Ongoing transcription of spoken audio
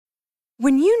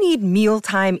When you need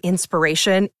mealtime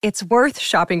inspiration, it's worth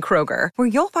shopping Kroger, where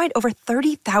you'll find over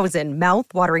 30,000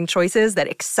 mouth-watering choices that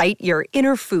excite your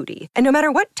inner foodie. And no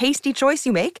matter what tasty choice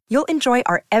you make, you'll enjoy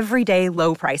our everyday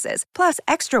low prices, plus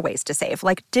extra ways to save,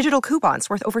 like digital coupons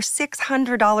worth over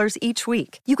 $600 each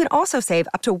week. You can also save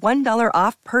up to $1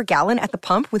 off per gallon at the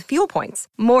pump with fuel points.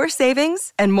 More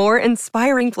savings and more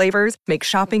inspiring flavors make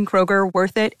shopping Kroger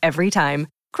worth it every time.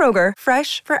 Kroger,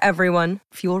 fresh for everyone.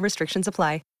 Fuel restrictions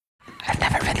apply. I've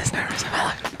never been this nervous in my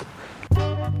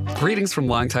life. Greetings from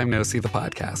Long Time No See, the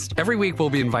podcast. Every week,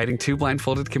 we'll be inviting two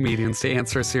blindfolded comedians to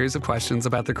answer a series of questions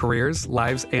about their careers,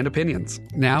 lives, and opinions.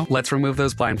 Now, let's remove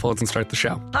those blindfolds and start the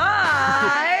show.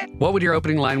 Hi! What would your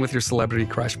opening line with your celebrity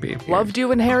crush be? Loved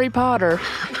you in Harry Potter.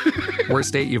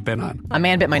 Worst date you've been on? A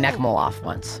man bit my neck mole off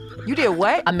once. You did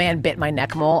what? A man bit my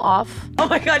neck mole off. Oh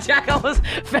my God, Jack almost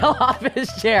fell off his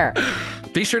chair.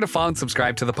 Be sure to follow and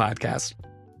subscribe to the podcast.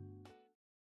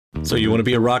 So you want to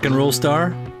be a rock and roll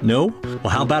star? No? Well,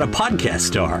 how about a podcast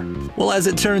star? Well, as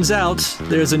it turns out,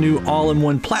 there's a new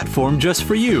all-in-one platform just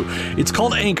for you. It's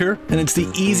called Anchor, and it's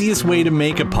the easiest way to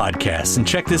make a podcast. And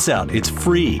check this out, it's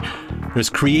free. There's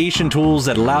creation tools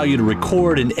that allow you to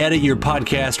record and edit your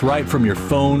podcast right from your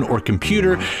phone or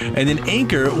computer, and then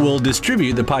Anchor will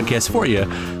distribute the podcast for you,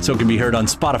 so it can be heard on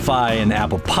Spotify and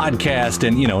Apple Podcast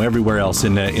and, everywhere else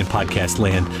in podcast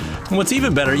land. And what's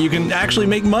even better, you can actually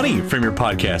make money from your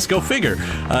podcast. Go figure.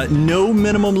 No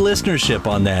minimum listenership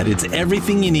on that. It's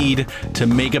everything you need to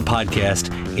make a podcast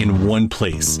in one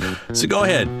place. So go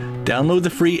ahead. Download the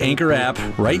free Anchor app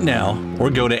right now or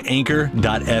go to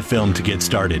anchor.fm to get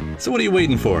started. So what are you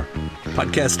waiting for?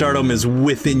 Podcast stardom is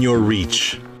within your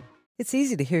reach. It's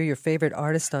easy to hear your favorite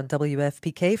artist on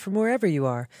WFPK from wherever you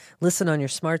are. Listen on your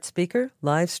smart speaker,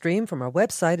 live stream from our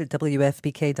website at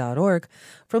WFPK.org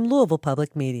from Louisville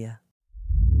Public Media.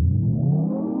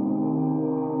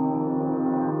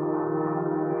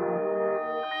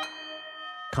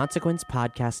 Consequence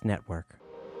Podcast Network.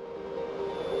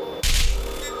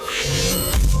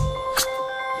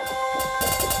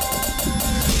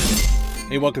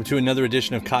 Hey, welcome to another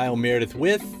edition of Kyle Meredith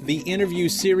with the interview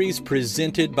series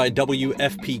presented by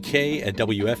WFPK at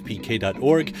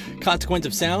WFPK.org. Consequence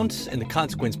of Sound and the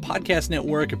Consequence Podcast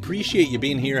Network. Appreciate you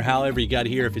being here however you got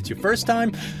here. If it's your first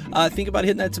time, think about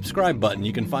hitting that subscribe button.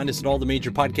 You can find us at all the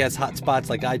major podcast hotspots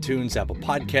like iTunes, Apple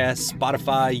Podcasts,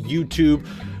 Spotify, YouTube.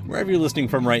 Wherever you're listening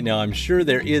from right now, I'm sure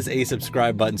there is a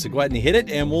subscribe button, so go ahead and hit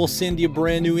it, and we'll send you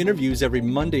brand new interviews every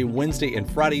Monday, Wednesday, and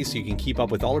Friday, so you can keep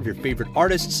up with all of your favorite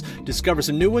artists, discover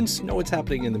some new ones, know what's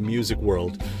happening in the music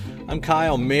world. I'm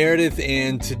Kyle Meredith,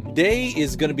 and today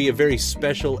is going to be a very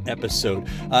special episode.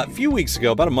 A few weeks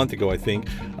ago, about a month ago, I think,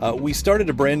 we started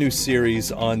a brand new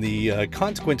series on the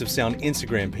Consequence of Sound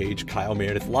Instagram page, Kyle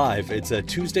Meredith Live. It's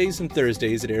Tuesdays and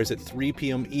Thursdays. It airs at 3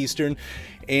 p.m. Eastern.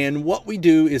 And what we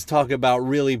do is talk about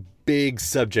really big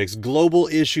subjects, global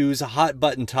issues, hot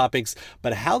button topics,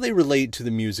 but how they relate to the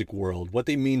music world, what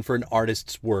they mean for an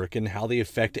artist's work, and how they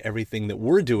affect everything that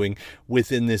we're doing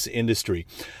within this industry.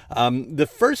 The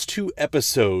first two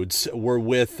episodes were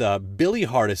with Billy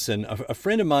Hardison, a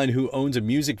friend of mine who owns a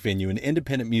music venue, an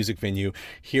independent music venue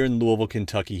here in Louisville,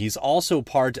 Kentucky. He's also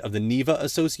part of the NIVA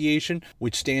Association,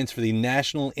 which stands for the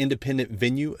National Independent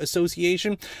Venue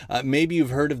Association. Maybe you've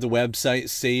heard of the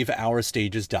website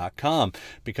SaveOurStages.com,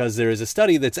 because there is a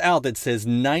study that's out that says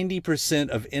 90%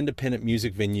 of independent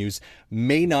music venues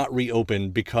may not reopen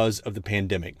because of the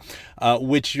pandemic,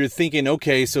 which you're thinking,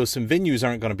 okay, so some venues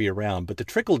aren't going to be around, but the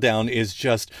trickle down is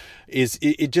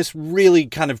it just really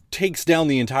kind of takes down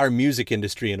the entire music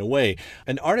industry in a way.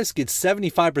 An artist gets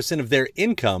 75% of their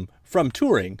income from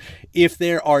touring. If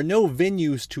there are no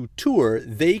venues to tour,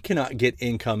 they cannot get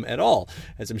income at all.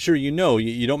 As I'm sure you know,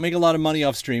 you don't make a lot of money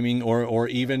off streaming or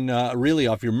even really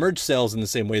off your merch sales in the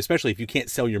same way, especially if you can't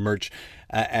sell your merch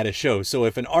at a show. So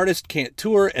if an artist can't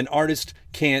tour, an artist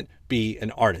can't be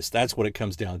an artist. That's what it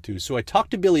comes down to. So I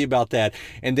talked to Billy about that,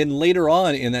 and then later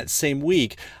on in that same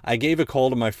week, I gave a call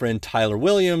to my friend Tyler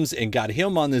Williams and got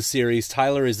him on this series.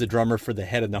 Tyler is the drummer for The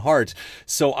Head and the Heart.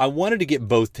 So I wanted to get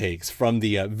both takes from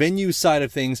the venue side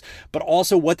of things, but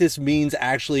also what this means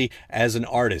actually as an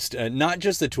artist. Not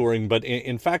just the touring, but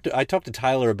in fact, I talked to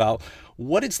Tyler about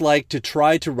what it's like to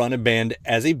try to run a band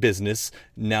as a business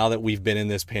now that we've been in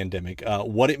this pandemic,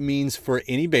 what it means for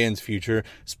any band's future,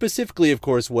 specifically, of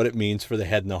course, what it means for the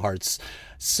Head and the Hearts.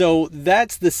 So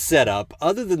that's the setup.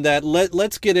 Other than that,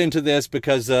 let's get into this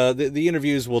because the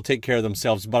interviews will take care of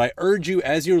themselves. But I urge you,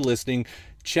 as you're listening,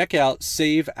 check out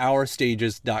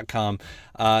SaveOurStages.com.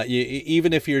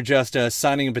 Even if you're just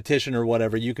signing a petition or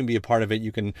whatever, you can be a part of it.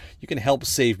 You can help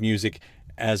save music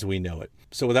as we know it.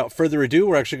 So without further ado,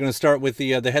 we're actually going to start with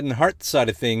the head and heart side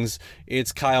of things.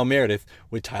 It's Kyle Meredith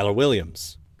with Tyler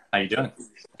Williams. How you doing?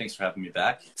 Thanks for having me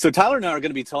back. So Tyler and I are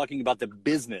going to be talking about the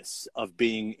business of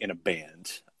being in a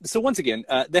band. So once again,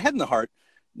 the head and the heart.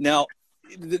 Now,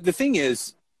 the thing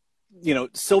is, you know,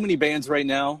 so many bands right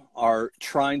now are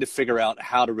trying to figure out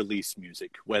how to release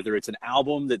music, whether it's an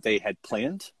album that they had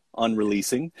planned on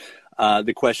releasing.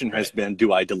 The question has been,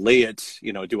 do I delay it?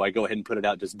 You know, do I go ahead and put it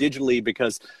out just digitally?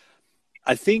 Because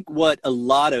I think what a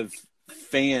lot of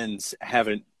fans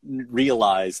haven't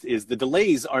realized is the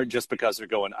delays aren't just because they're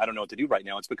going, I don't know what to do right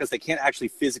now. It's because they can't actually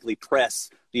physically press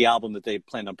the album that they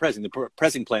planned on pressing. The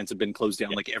pressing plants have been closed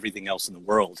down like everything else in the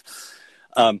world.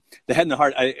 The head and the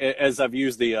heart, as I've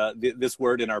used this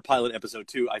word in our pilot episode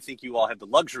too, I think you all have the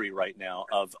luxury right now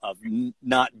of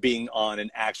not being on an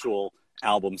actual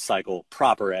album cycle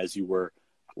proper as you were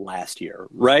last year,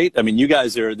 right? I mean, you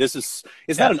guys are, it's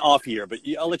not an off year, but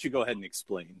I'll let you go ahead and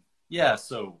explain. Yeah,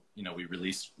 so, you know, we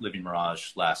released Living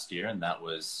Mirage last year, and that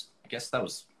was,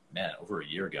 over a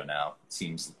year ago now. It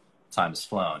seems time has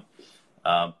flown.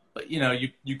 But, you know,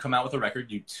 you come out with a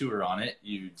record, you tour on it,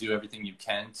 you do everything you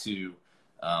can to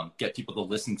get people to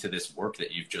listen to this work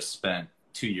that you've just spent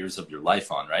 2 years of your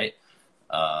life on, right?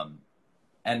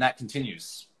 And that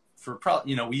continues.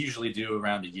 We usually do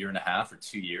around 1.5 years or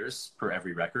 2 years per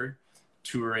every record,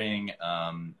 touring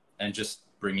and just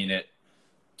bringing it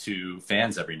to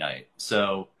fans every night.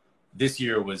 So this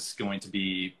year was going to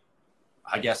be,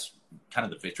 I guess, kind of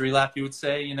the victory lap, you would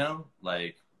say, you know,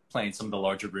 like playing some of the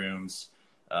larger rooms.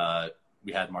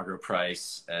 We had Margo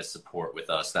Price as support with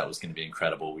us. That was going to be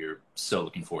incredible. We were so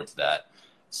looking forward to that.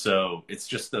 So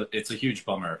it's a huge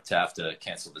bummer to have to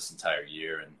cancel this entire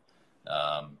year. And,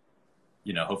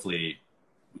 you know, hopefully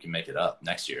we can make it up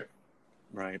next year.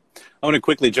 Right. I want to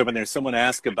quickly jump in there. Someone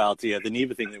asked about the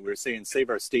NIVA thing that we were saying.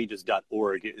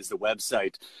 SaveOurStages.org is the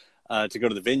website to go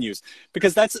to the venues,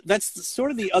 because that's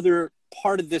sort of the other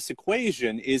part of this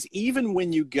equation is even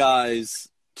when you guys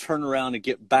turn around and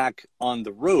get back on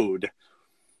the road,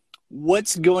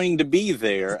 what's going to be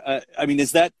there? I mean,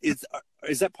 is that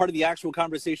part of the actual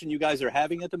conversation you guys are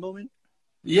having at the moment?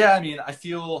 Yeah, I mean, I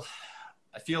feel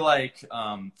like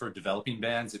for developing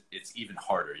bands, it's even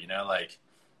harder, you know, like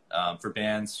for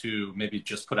bands who maybe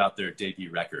just put out their debut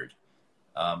record.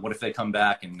 What if they come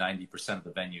back and 90% of the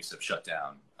venues have shut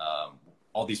down?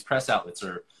 All these press outlets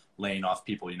are laying off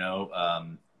people, you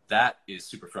know. That is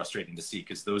super frustrating to see,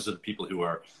 because those are the people who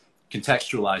are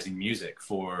contextualizing music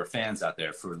for fans out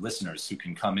there, for listeners who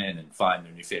can come in and find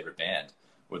their new favorite band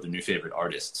or their new favorite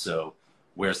artist. So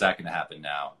where's that going to happen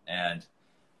now? And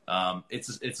it's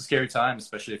a scary time,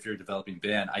 especially if you're a developing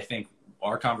band. I think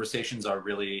our conversations are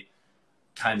really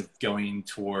kind of going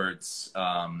towards,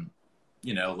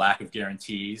 you know, lack of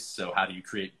guarantees. So how do you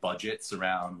create budgets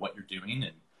around what you're doing,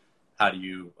 and how do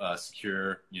you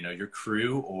secure, you know, your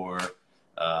crew or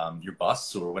your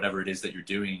bus or whatever it is that you're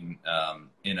doing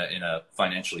in a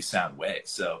financially sound way.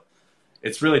 So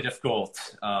it's really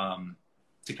difficult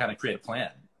to kind of create a plan.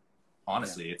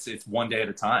 Honestly, yeah. It's one day at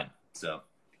a time. So.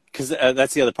 Because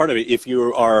that's the other part of it. If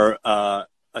you are a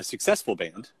successful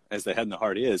band, as the Head and the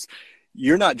Heart is,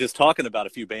 you're not just talking about a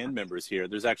few band members here.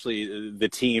 There's actually the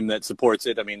team that supports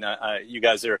it. I mean, you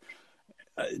guys are,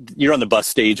 you're on the bus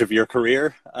stage of your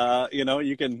career. You know,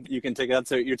 you can take that.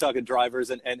 So you're talking drivers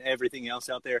and everything else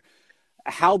out there.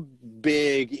 How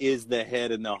big is the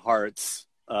Head and the Heart's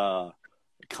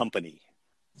company?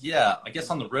 Yeah, I guess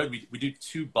on the road, we do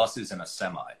 2 buses and a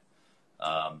semi.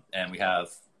 And we have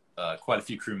quite a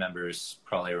few crew members,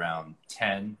 probably around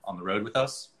 10 on the road with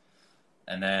us.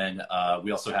 And then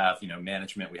we also have, you know,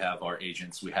 management. We have our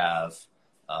agents. We have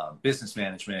business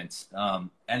management.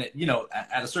 And, you know,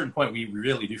 at a certain point, we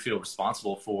really do feel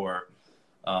responsible for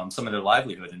some of their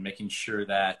livelihood and making sure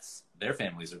that their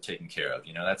families are taken care of.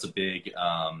 You know, that's a big,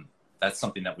 that's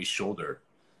something that we shoulder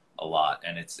a lot.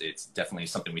 And it's definitely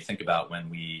something we think about when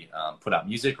we put out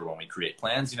music or when we create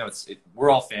plans. You know,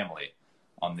 we're all family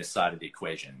on this side of the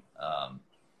equation.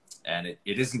 And it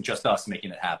isn't just us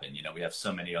making it happen. You know, we have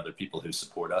so many other people who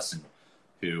support us and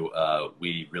who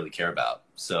we really care about.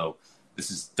 So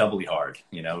this is doubly hard,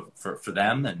 you know, for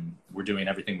them. And we're doing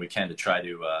everything we can to try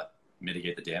to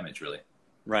mitigate the damage, really.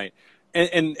 Right.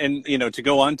 And you know, to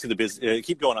go on to the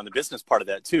keep going on the business part of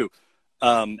that too.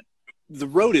 The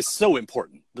road is so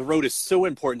important. The road is so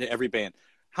important to every band.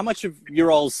 How much of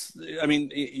your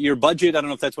your budget, I don't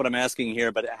know if that's what I'm asking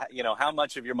here, but you know, how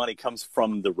much of your money comes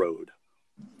from the road?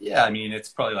 Yeah, I mean, it's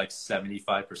probably like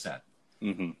 75%.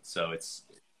 Mm-hmm. So it's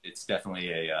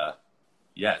definitely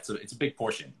it's a big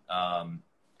portion.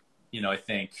 You know, I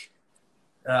think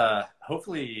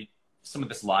hopefully some of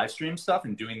this live stream stuff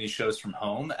and doing these shows from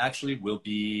home actually will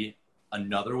be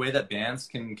another way that bands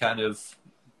can kind of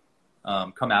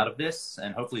come out of this,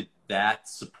 and hopefully that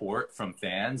support from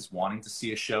fans wanting to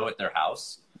see a show at their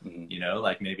house. You know,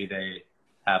 like maybe they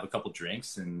have a couple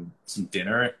drinks and some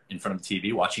dinner in front of the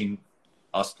TV watching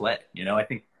us play. You know, I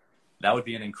think that would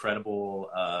be an incredible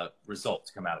result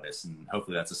to come out of this, and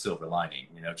hopefully that's a silver lining.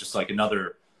 You know, just like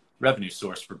another revenue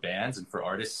source for bands and for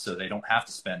artists, so they don't have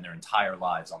to spend their entire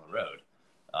lives on the road,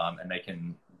 and they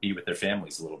can be with their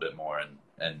families a little bit more.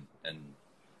 And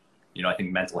you know, I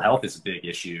think mental health is a big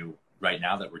issue right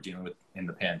now that we're dealing with in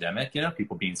the pandemic. You know,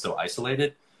 people being so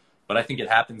isolated, but I think it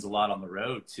happens a lot on the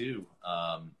road too,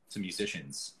 to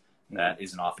musicians. That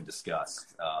isn't often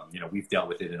discussed. You know, we've dealt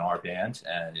with it in our band,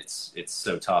 and it's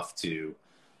so tough to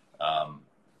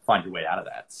find your way out of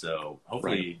that. So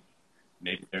hopefully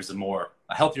maybe there's a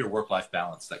healthier work-life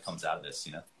balance that comes out of this,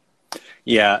 you know?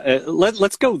 Yeah,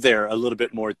 let's go there a little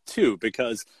bit more too,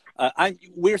 because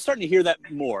we're starting to hear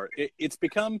that more. It's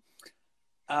become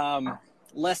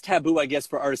less taboo, I guess,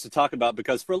 for artists to talk about,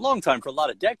 because for a long time, for a lot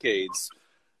of decades,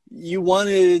 you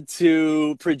wanted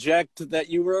to project that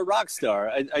you were a rock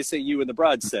star. I say you in the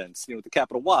broad sense, you know, with the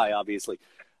capital Y, obviously,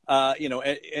 you know,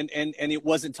 and it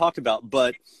wasn't talked about,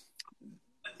 but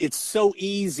it's so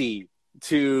easy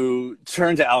to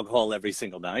turn to alcohol every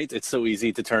single night. It's so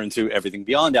easy to turn to everything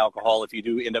beyond alcohol if you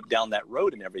do end up down that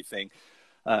road and everything.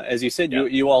 As you said,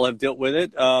 you all have dealt with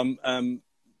it.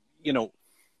 You know,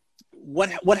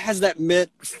 what has that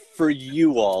meant for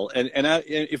you all? And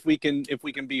if we can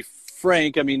be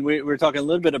frank, I mean, we're talking a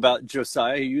little bit about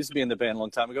Josiah, who used to be in the band a long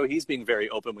time ago. He's being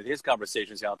very open with his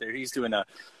conversations out there. He's doing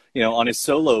you know, on his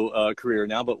solo career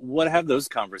now. But what have those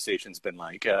conversations been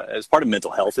like as part of mental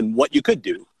health and what you could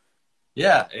do?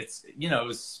 Yeah, it's, you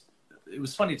know, it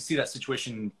was funny to see that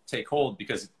situation take hold,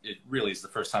 because it really is the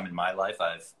first time in my life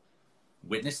I've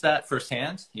witnessed that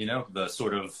firsthand, you know, the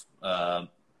sort of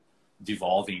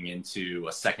devolving into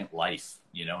a second life,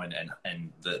 you know,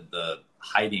 and the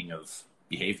hiding of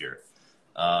behavior.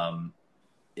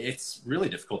 It's really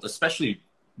difficult, especially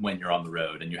when you're on the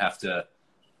road and you have to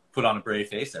put on a brave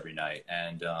face every night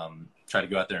and try to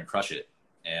go out there and crush it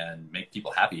and make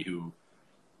people happy who,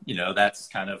 you know, that's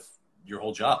kind of your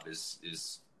whole job is,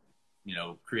 you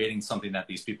know, creating something that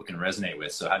these people can resonate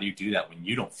with. So how do you do that when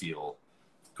you don't feel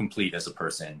complete as a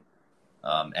person,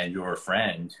 and your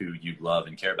friend who you love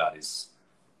and care about is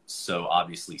so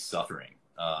obviously suffering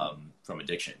from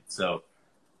addiction? So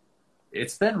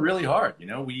it's been really hard. You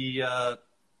know,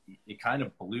 it kind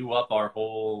of blew up our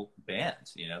whole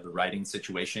band, you know, the writing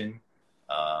situation.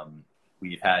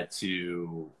 We've had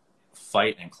to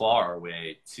fight and claw our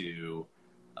way to,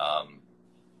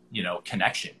 you know,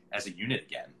 connection as a unit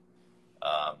again.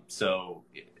 So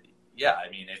yeah, I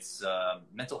mean, it's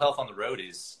mental health on the road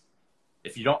is,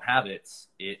 if you don't have it,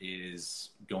 it is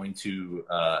going to,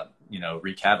 you know,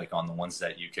 wreak havoc on the ones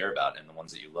that you care about and the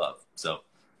ones that you love. So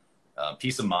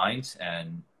peace of mind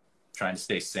and trying to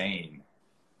stay sane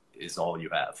is all you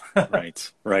have.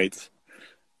 Right.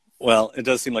 Well, it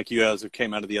does seem like you guys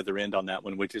came out of the other end on that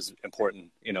one, which is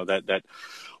important. You know, that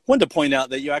wanted to point out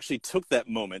that you actually took that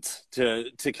moment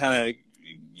to kind of,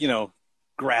 you know,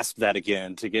 grasp that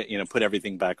again, to get, you know, put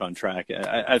everything back on track.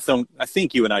 I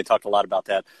think you and I talked a lot about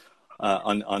that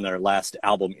on our last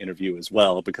album interview as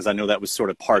well, because I know that was sort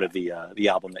of part of the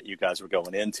album that you guys were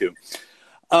going into.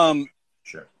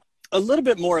 Sure. A little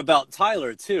bit more about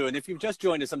Tyler too. And if you've just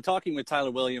joined us, I'm talking with Tyler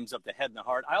Williams of The Head and the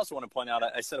Heart. I also want to point out,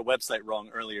 I said a website wrong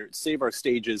earlier,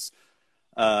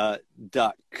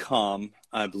 SaveOurStages.com,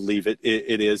 I believe it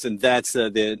is. And that's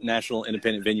the National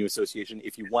Independent Venue Association.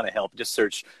 If you want to help, just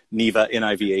search NIVA,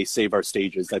 N-I-V-A, Save Our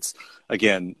Stages. That's,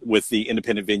 again, with the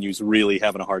independent venues really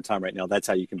having a hard time right now, that's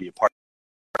how you can be a part.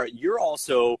 You're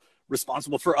also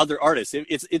responsible for other artists.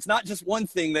 It's not just one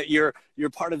thing that you're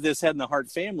part of this Head and the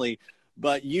Heart family,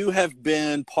 but you have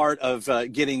been part of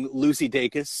getting Lucy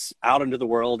Dacus out into the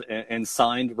world and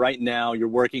signed. Right now, you're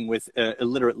working with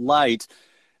Illiterate Light.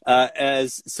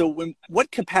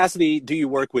 What capacity do you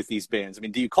work with these bands? I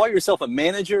mean, do you call yourself a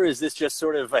manager? Is this just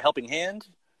sort of a helping hand?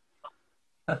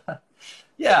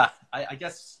 Yeah, I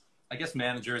guess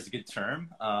manager is a good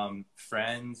term.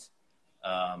 Friend,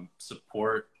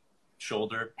 support,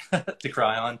 shoulder to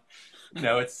cry on. You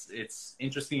know, it's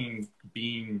interesting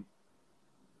being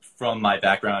from my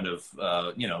background of,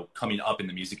 you know, coming up in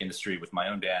the music industry with my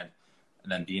own band,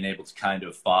 and then being able to kind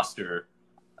of foster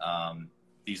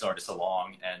these artists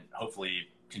along and hopefully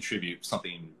contribute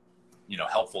something, you know,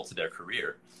 helpful to their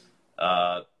career.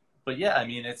 But yeah, I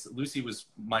mean, Lucy was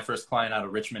my first client out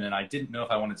of Richmond, and I didn't know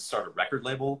if I wanted to start a record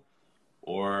label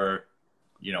or,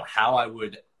 you know, how I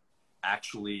would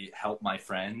actually help my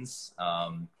friends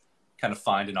kind of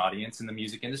find an audience in the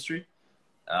music industry.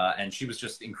 And she was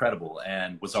just incredible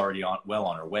and was already well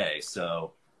on her way.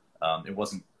 So it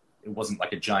wasn't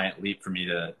like a giant leap for me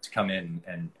to come in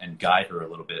and guide her a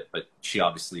little bit, but she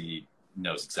obviously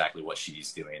knows exactly what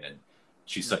she's doing, and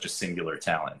she's such a singular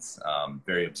talent,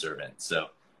 very observant. So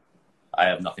I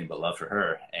have nothing but love for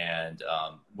her. And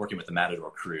working with the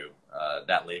Matador crew,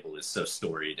 that label is so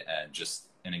storied and just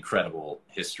an incredible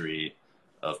history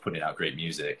of putting out great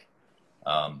music.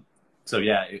 So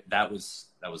yeah, that was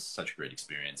such a great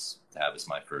experience to have as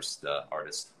my first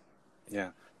artist.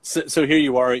 Yeah. So here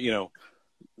you are,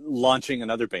 launching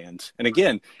another band. And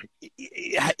again,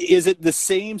 is it the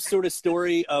same sort of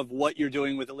story of what you're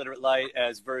doing with Illiterate Light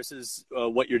as versus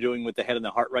what you're doing with the Head and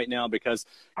the Heart right now? Because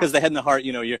the Head and the Heart,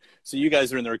 so you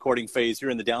guys are in the recording phase,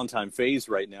 you're in the downtime phase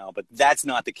right now, but that's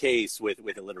not the case with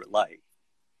Illiterate Light.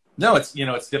 No, it's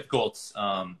difficult.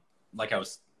 Like I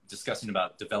was discussing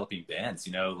about developing bands,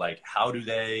 like how do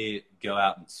they go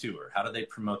out and tour? How do they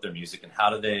promote their music, and how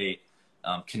do they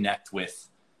connect with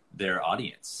their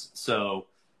audience? So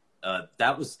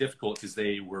that was difficult because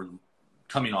they were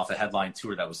coming off a headline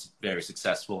tour that was very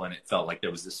successful, and it felt like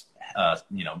there was this,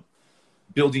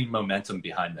 building momentum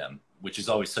behind them, which is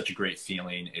always such a great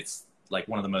feeling. It's like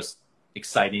one of the most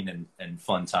exciting and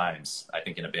fun times, I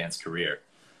think, in a band's career.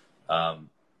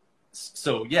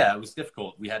 So yeah, it was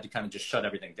difficult. We had to kind of just shut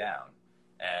everything down.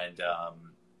 And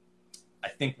I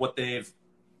think what they've,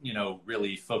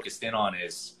 really focused in on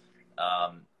is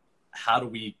how do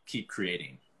we keep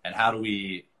creating, and how do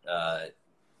we,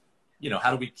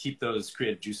 how do we keep those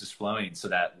creative juices flowing so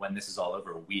that when this is all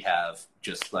over, we have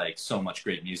just like so much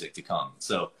great music to come.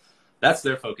 So that's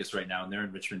their focus right now. And they're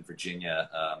in Richmond, Virginia,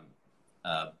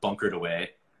 bunkered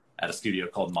away at a studio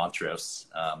called Montrose,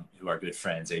 who our good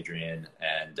friends Adrian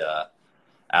and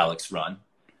Alex run.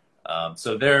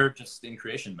 So they're just in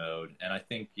creation mode. And I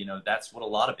think, that's what a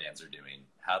lot of bands are doing.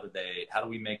 How do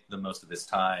we make the most of this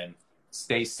time,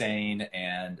 stay sane,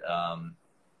 and,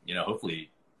 hopefully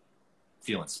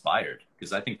feel inspired?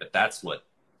 Because I think that's what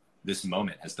this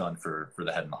moment has done for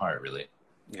the Head and the Heart, really.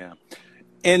 Yeah.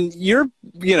 And you're,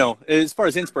 as far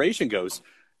as inspiration goes,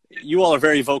 you all are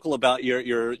very vocal about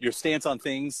your stance on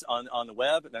things on the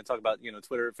web, and I talk about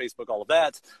Twitter, Facebook, all of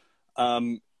that.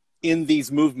 In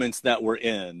these movements that we're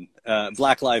in,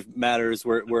 Black Lives Matters,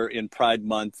 we're in Pride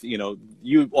Month.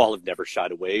 You all have never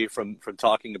shied away from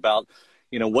talking about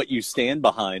what you stand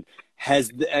behind.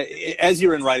 As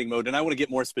you're in writing mode, and I want to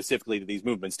get more specifically to these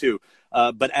movements too,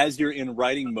 but as you're in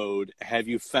writing mode, have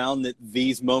you found that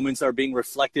these moments are being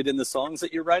reflected in the songs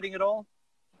that you're writing at all?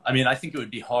 I mean, I think it would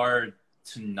be hard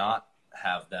to not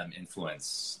have them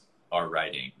influence our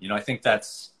writing. I think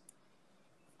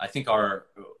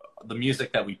the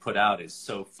music that we put out is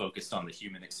so focused on the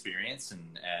human experience,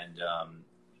 and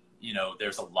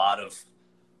there's a lot of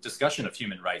discussion of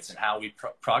human rights and how we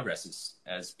progress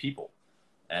as people,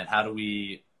 and how do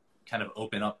we kind of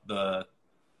open up the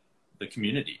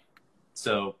community.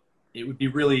 So it would be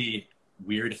really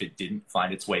weird if it didn't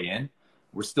find its way in.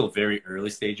 We're still very early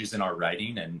stages in our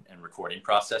writing and recording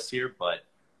process here, but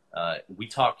we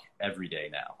talk every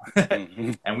day now.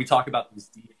 Mm-hmm. And we talk about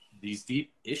these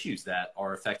deep issues that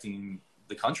are affecting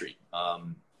the country,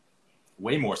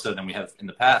 way more so than we have in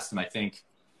the past. And I think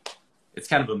it's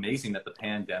kind of amazing that the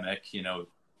pandemic,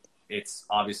 it's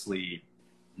obviously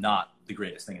not the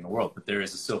greatest thing in the world, but there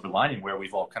is a silver lining where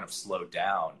we've all kind of slowed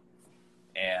down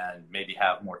and maybe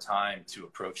have more time to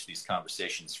approach these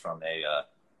conversations from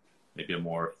maybe a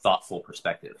more thoughtful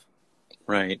perspective.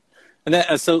 Right.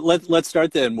 And so let's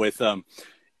start then with,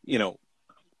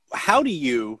 how do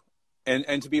you,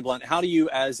 and to be blunt, how do you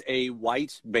as a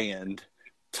white band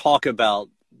talk about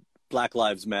Black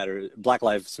Lives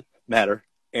Matter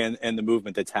and the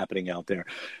movement that's happening out there?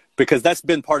 Because that's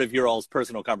been part of your all's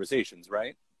personal conversations,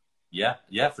 right?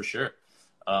 Yeah, for sure.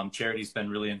 Charity's been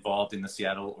really involved in the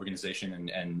Seattle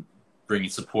organization and bringing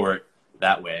support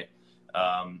that way.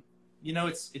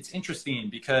 It's interesting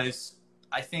because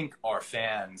I think our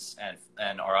fans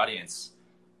and our audience,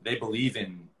 they believe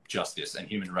in justice and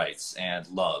human rights and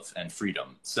love and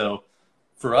freedom. So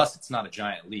for us, it's not a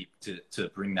giant leap to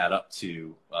bring that up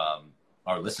to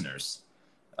our listeners.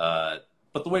 But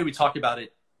the way we talk about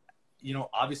it,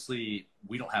 obviously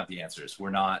we don't have the answers. We're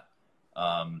not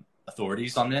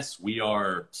authorities on this. We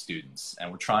are students,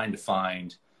 and we're trying to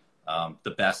find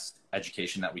the best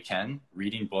education that we can,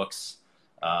 reading books.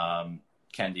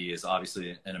 Kendi is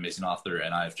obviously an amazing author,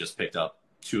 and I've just picked up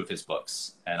 2 of his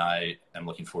books, and I am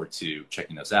looking forward to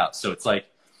checking those out. So it's like,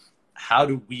 how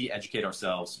do we educate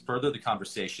ourselves, further the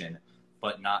conversation,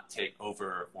 but not take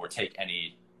over or take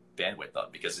any bandwidth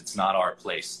of, because it's not our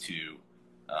place to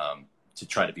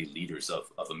try to be leaders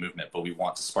of a movement, but we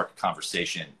want to spark a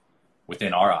conversation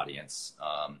within our audience,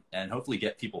 and hopefully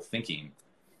get people thinking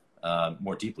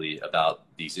more deeply about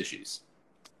these issues.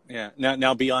 Yeah.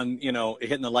 Now beyond,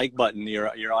 hitting the like button,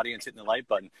 your audience hitting the like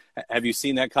button, have you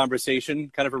seen that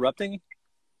conversation kind of erupting?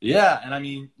 Yeah. And I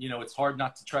mean, it's hard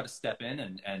not to try to step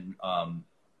in and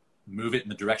move it in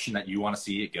the direction that you want to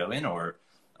see it go in, or,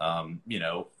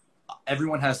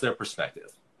 everyone has their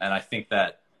perspective. And I think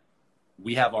that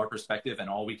we have our perspective, and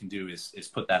all we can do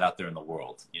is put that out there in the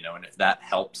world, and if that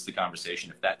helps the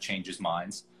conversation, if that changes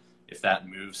minds, if that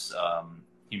moves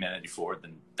humanity forward,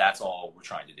 then that's all we're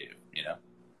trying to do,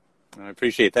 I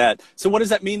appreciate that. So what does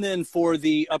that mean then for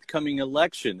the upcoming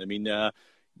election? I mean,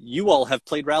 you all have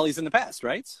played rallies in the past,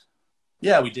 right?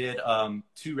 Yeah, we did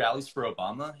 2 rallies for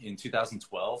Obama in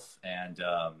 2012. And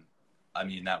I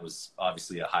mean, that was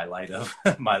obviously a highlight of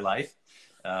my life.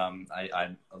 I'm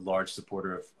a large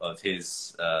supporter of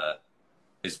his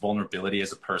vulnerability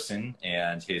as a person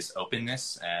and his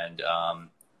openness. And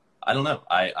I don't know,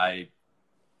 I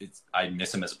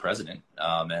miss him as a president.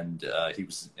 And he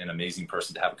was an amazing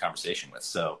person to have a conversation with.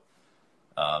 So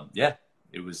yeah,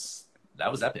 that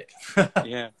was epic.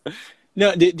 Yeah.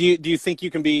 No, do you think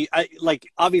you can be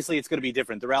obviously it's going to be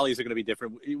different. The rallies are going to be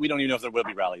different. We don't even know if there will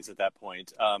be rallies at that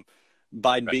point.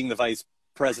 Biden being the vice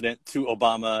president to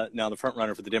Obama, now the front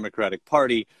runner for the Democratic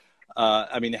Party.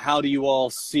 I mean, how do you all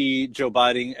see Joe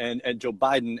Biden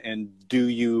and do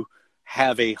you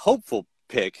have a hopeful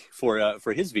pick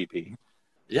for his VP?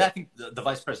 Yeah, I think the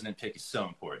vice president pick is so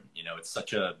important. It's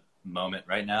such a moment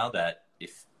right now that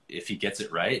if he gets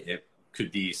it right, it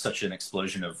could be such an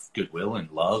explosion of goodwill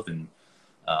and love. And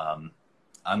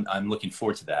I'm looking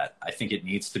forward to that. I think it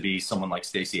needs to be someone like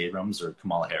Stacey Abrams or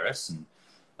Kamala Harris. And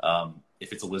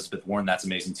if it's Elizabeth Warren, that's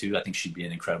amazing too. I think she'd be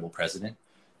an incredible president.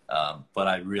 But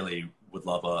I really would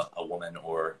love a woman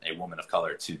or a woman of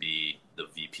color to be the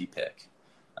VP pick.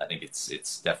 I think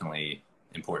it's definitely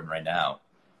important right now.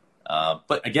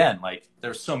 But again,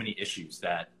 there's so many issues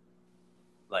that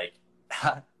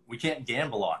we can't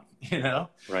gamble on,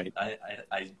 Right.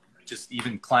 I just,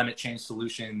 even climate change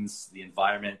solutions, the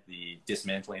environment, the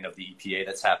dismantling of the EPA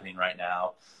that's happening right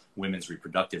now, women's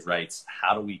reproductive rights.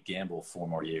 How do we gamble 4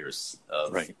 more years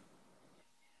of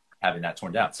having that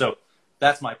torn down? So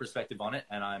that's my perspective on it.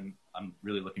 And I'm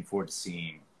really looking forward to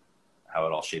seeing how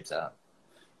it all shapes out.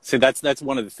 So that's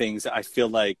one of the things I feel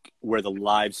like where the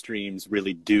live streams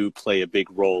really do play a big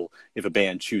role if a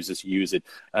band chooses to use it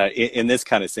in this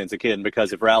kind of sense, again,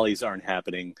 because if rallies aren't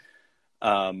happening,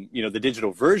 the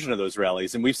digital version of those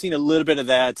rallies, and we've seen a little bit of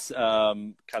that. I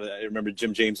remember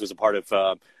Jim James was a part of,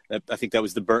 I think that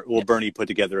was Bernie put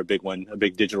together a big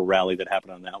digital rally that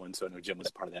happened on that one. So I know Jim was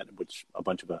part of that, which a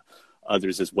bunch of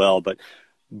others as well.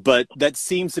 But that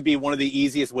seems to be one of the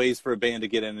easiest ways for a band to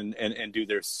get in and do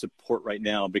their support right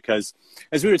now, because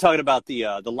as we were talking about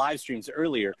the live streams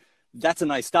earlier, that's a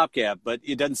nice stopgap, but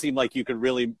it doesn't seem like you could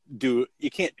really you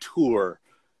can't tour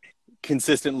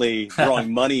consistently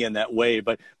drawing money in that way.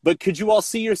 But could you all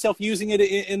see yourself using it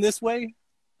in this way?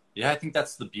 Yeah, I think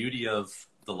that's the beauty of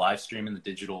the live stream and the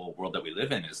digital world that we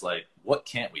live in is what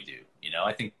can't we do?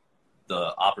 I think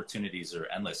the opportunities are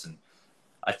endless, and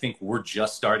I think we're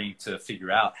just starting to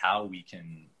figure out how we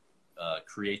can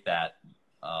create that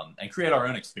and create our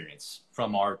own experience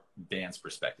from our band's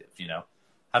perspective.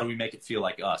 How do we make it feel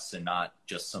like us and not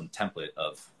just some template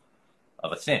of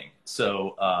a thing?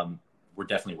 So we're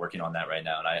definitely working on that right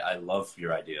now. And I love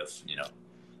your idea of,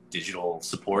 digital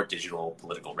support, digital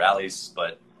political rallies,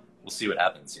 but we'll see what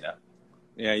happens,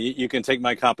 Yeah, you can take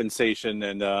my compensation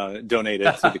and donate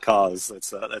it to the cause.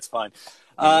 That's fine.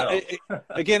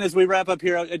 Again, as we wrap up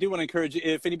here, I do want to encourage you,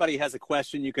 if anybody has a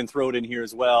question, you can throw it in here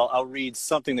as well. I'll read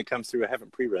something that comes through. I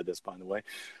haven't pre-read this, by the way.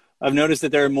 I've noticed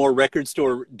that there are more Record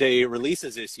Store Day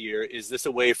releases this year. Is this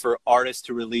a way for artists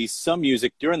to release some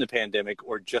music during the pandemic,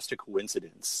 or just a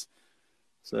coincidence?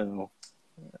 So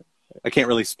I can't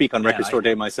really speak on Record Store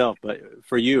Day myself, but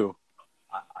for you.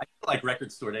 I feel like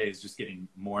Record Store Day is just getting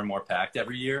more and more packed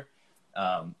every year.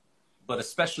 But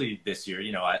especially this year,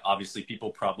 obviously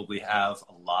people probably have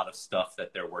a lot of stuff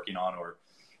that they're working on, or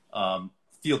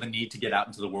feel the need to get out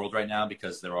into the world right now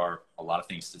because there are a lot of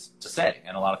things to say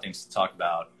and a lot of things to talk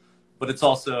about. But it's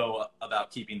also about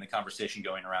keeping the conversation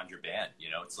going around your band.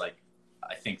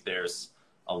 I think there's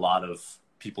a lot of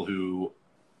people who,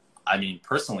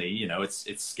 personally,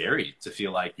 it's scary to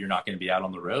feel like you're not going to be out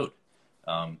on the road,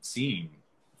 seeing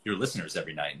your listeners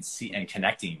every night and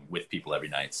connecting with people every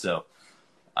night. So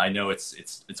I know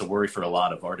it's a worry for a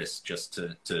lot of artists just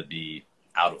to be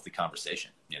out of the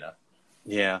conversation,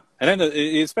 Yeah, and I know,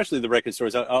 especially the record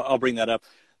stores. I'll bring that up.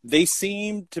 They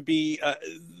seem to be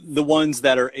the ones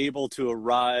that are able to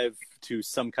arrive to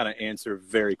some kind of answer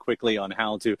very quickly on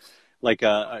how to, like,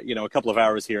 a couple of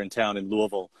hours here in town in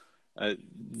Louisville.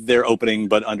 They're opening,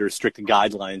 but under strict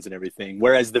guidelines and everything.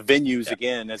 Whereas the venues,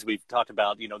 again, as we've talked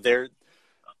about,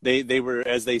 they were,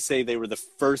 as they say, they were the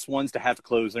first ones to have to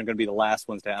close. They're going to be the last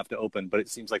ones to have to open. But it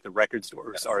seems like the record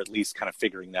stores are at least kind of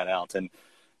figuring that out. And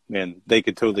man, they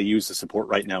could totally use the support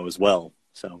right now as well.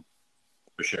 So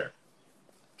for sure,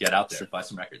 get out there, buy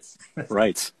some records.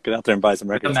 Right, get out there and buy some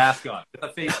records. With a mask on, with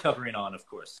a face covering on, of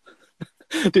course.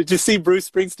 Did you see Bruce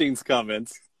Springsteen's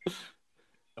comments?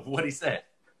 What'd he say?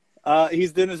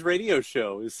 He's doing his radio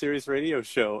show, his Sirius radio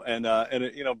show, and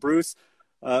Bruce,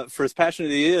 for as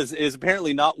passionate he is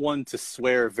apparently not one to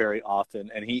swear very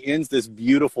often, and he ends this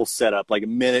beautiful setup like a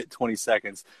minute 20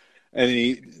 seconds. And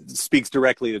he speaks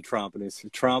directly to Trump, and he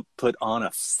says, "Trump, put on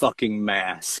a fucking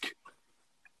mask."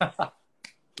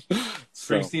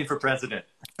 Springsteen for president.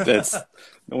 No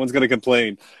one's going to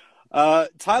complain.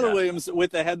 Tyler Williams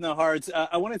with the Head and the Hearts.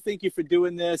 I want to thank you for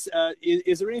doing this.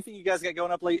 Is there anything you guys got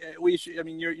going up? Like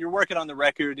you're working on the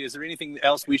record. Is there anything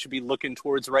else we should be looking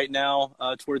towards right now,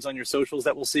 towards on your socials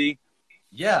that we'll see?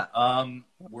 Yeah,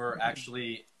 we're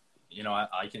actually,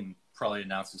 I can probably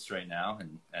announce this right now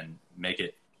and make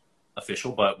it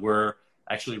official, but we're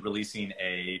actually releasing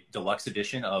a deluxe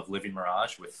edition of Living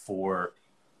Mirage with 4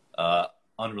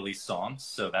 unreleased songs.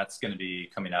 So that's going to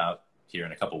be coming out here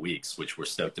in a couple weeks, which we're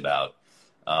stoked about.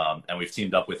 And we've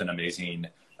teamed up with an amazing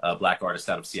Black artist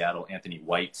out of Seattle, Anthony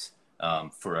White,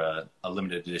 for a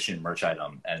limited edition merch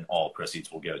item, and all proceeds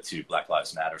will go to Black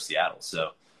Lives Matter Seattle.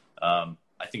 So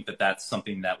I think that's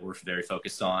something that we're very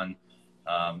focused on.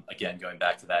 Again, going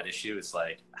back to that issue, it's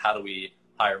like, how do we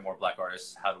hire more Black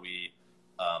artists? How do we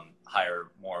hire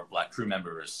more Black crew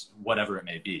members? Whatever it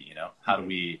may be, how do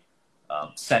we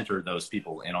center those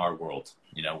people in our world,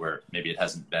 where maybe it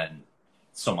hasn't been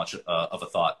so much of a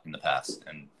thought in the past.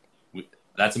 And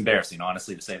that's embarrassing,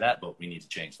 honestly, to say that, but we need to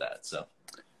change that. So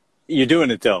you're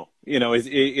doing it though. If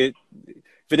it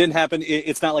didn't happen,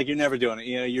 it's not like you're never doing it.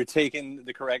 You're making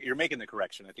the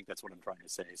correction. I think that's what I'm trying to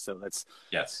say. So that's,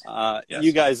 yes.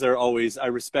 You guys are always, I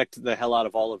respect the hell out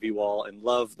of all of you all and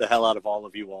love the hell out of all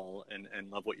of you all and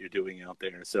love what you're doing out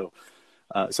there. So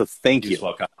thank you.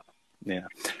 Welcome. Yeah.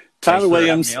 Tyler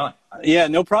Williams. Yeah,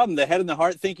 no problem. The Head and the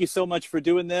Heart. Thank you so much for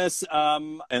doing this.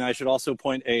 And I should also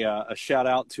point a shout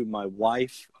out to my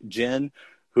wife, Jen,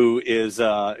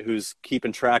 who's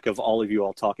keeping track of all of you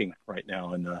all talking right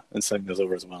now and sending those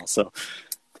over as well. So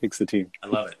thanks the team. I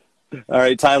love it. All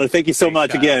right, Tyler, thank you so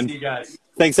much guys. again. See you guys.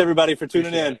 Thanks everybody for tuning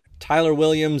Appreciate in. it. Tyler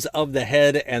Williams of the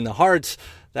Head and the Heart.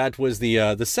 That was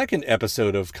the second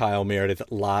episode of Kyle Meredith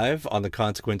live on the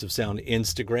Consequence of Sound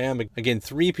Instagram. Again,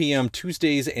 3 p.m.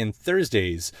 Tuesdays and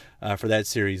Thursdays for that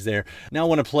series there. Now I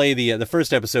want to play the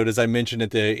first episode, as I mentioned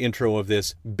at the intro of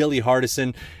this. Billy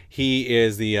Hardison. He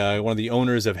is the one of the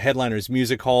owners of Headliners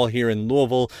Music Hall here in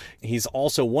Louisville. He's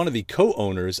also one of the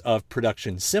co-owners of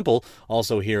Production Simple,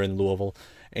 also here in Louisville.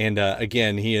 And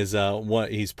again, he is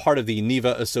he's part of the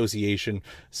NEVA Association.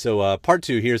 So part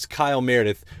 2, here's Kyle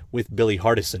Meredith with Billy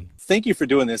Hardison. Thank you for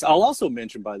doing this. I'll also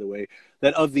mention, by the way,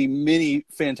 that of the many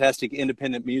fantastic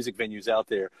independent music venues out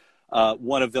there,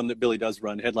 one of them that Billy does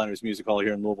run, Headliners Music Hall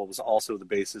here in Louisville, was also the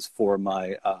basis for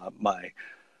my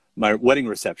my wedding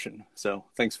reception. So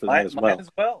thanks for that as well. Mine as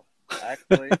well,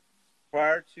 actually.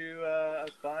 Prior to us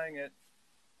buying it,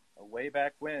 way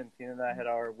back when, Tina and I had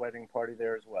our wedding party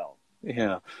there as well.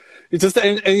 Yeah, it's just,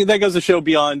 and that goes to show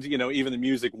beyond, even the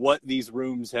music, what these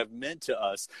rooms have meant to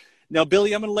us. Now,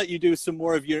 Billy, I'm going to let you do some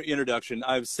more of your introduction.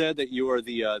 I've said that you are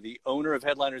the owner of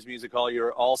Headliners Music Hall.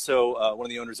 You're also one of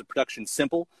the owners of Production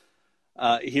Simple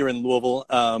here in Louisville,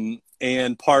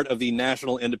 and part of the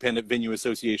National Independent Venue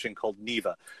Association called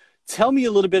NEVA. Tell me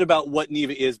a little bit about what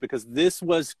NEVA is, because this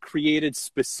was created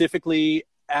specifically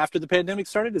after the pandemic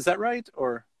started. Is that right?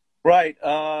 Or right.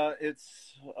 It's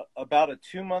about a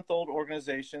 2-month-old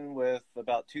organization with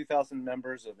about 2,000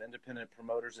 members of independent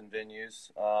promoters and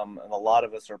venues. And a lot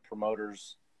of us are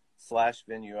promoters /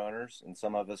 venue owners, and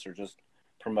some of us are just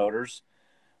promoters.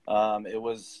 It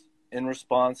was in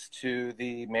response to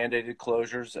the mandated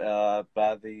closures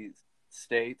by the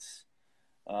states.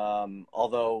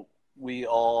 Although we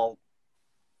all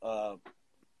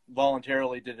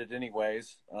voluntarily did it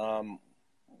anyways.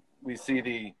 We see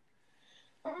the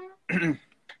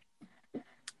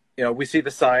we see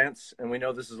the science, and we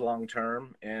know this is long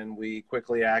term, and we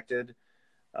quickly acted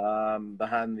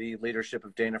behind the leadership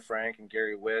of Dana Frank and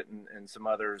Gary Witt and some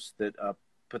others that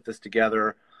put this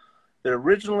together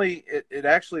Originally, it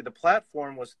actually, the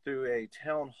platform was through a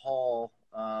town hall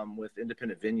with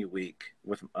Independent Venue Week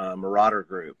with Marauder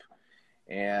Group.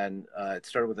 And it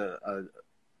started with a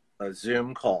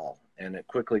Zoom call, and it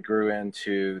quickly grew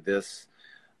into this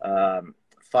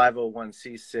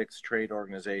 501c6 trade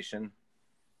organization.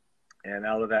 And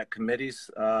out of that,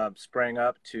 committees sprang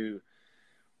up to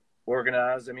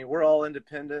organize. I mean, we're all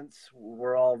independents.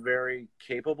 We're all very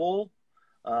capable,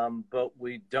 but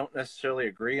we don't necessarily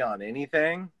agree on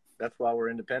anything. That's why we're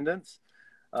independents.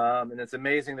 And it's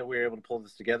amazing that we were able to pull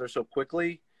this together so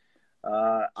quickly.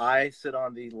 I sit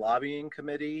on the lobbying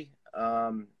committee,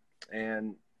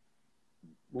 and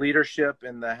leadership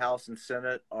in the House and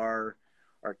Senate are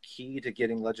key to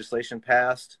getting legislation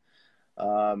passed.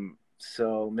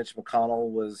 So Mitch McConnell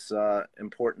was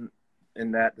important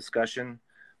in that discussion.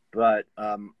 But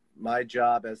my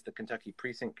job as the Kentucky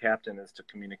precinct captain is to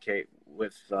communicate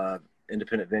with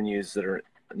independent venues that are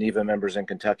NEVA members in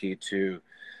Kentucky to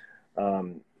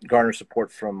garner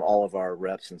support from all of our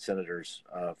reps and senators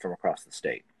from across the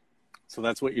state. So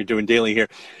that's what you're doing daily here.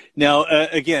 Now,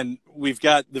 again, we've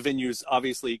got the venues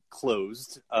obviously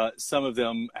closed. Some of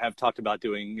them have talked about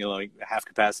doing, like half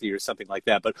capacity or something like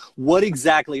that. But what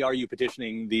exactly are you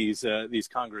petitioning these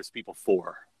Congress people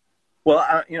for? Well,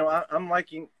 I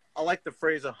like the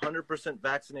phrase 100%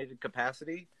 vaccinated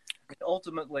capacity.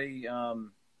 Ultimately,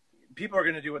 people are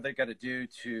going to do what they got to do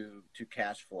to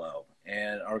cash flow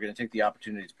and are going to take the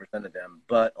opportunities presented them.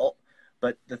 But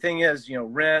the thing is,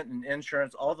 rent and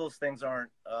insurance, all those things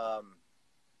aren't to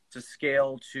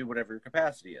scale to whatever your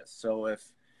capacity is. So if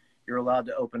you're allowed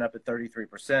to open up at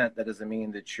 33%, that doesn't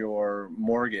mean that your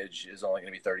mortgage is only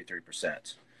going to be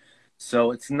 33%.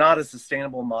 So it's not a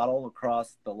sustainable model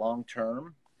across the long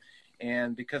term.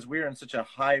 And because we're in such a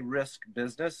high risk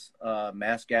business,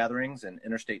 mass gatherings and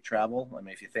interstate travel, I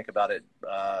mean, if you think about it,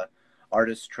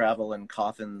 artists travel in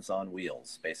coffins on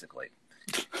wheels, basically.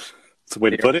 That's a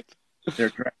way to put it.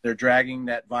 They're dragging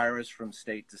that virus from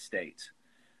state to state.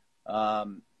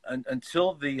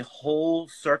 Until the whole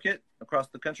circuit across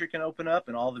the country can open up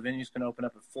and all the venues can open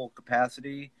up at full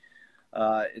capacity,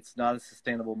 it's not a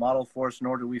sustainable model for us,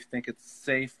 nor do we think it's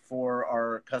safe for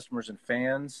our customers and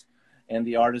fans and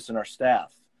the artists and our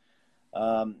staff.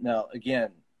 Now,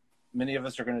 again, many of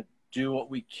us are going to do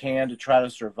what we can to try to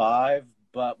survive,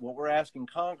 but what we're asking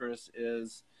Congress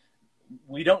is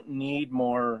we don't need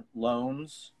more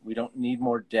loans. We don't need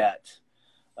more debt.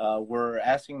 We're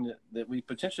asking that we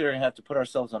potentially are going to have to put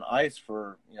ourselves on ice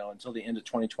for, until the end of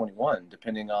 2021,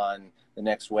 depending on the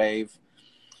next wave.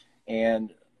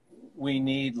 And we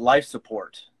need life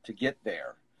support to get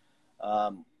there.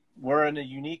 We're in a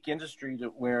unique industry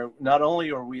where not only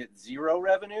are we at zero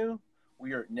revenue,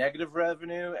 we are at negative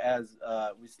revenue as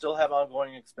we still have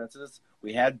ongoing expenses.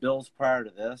 We had bills prior to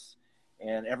this.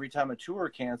 And every time a tour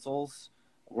cancels,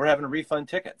 we're having to refund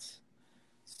tickets.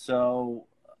 So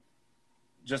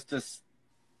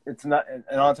it's not,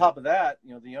 and on top of that,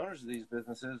 the owners of these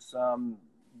businesses,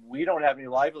 we don't have any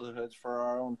livelihoods for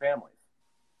our own families.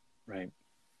 Right.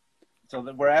 So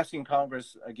that we're asking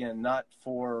Congress, again, not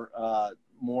for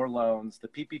more loans. The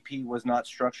PPP was not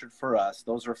structured for us.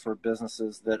 Those are for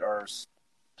businesses that are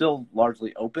still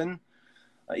largely open.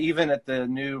 Even at the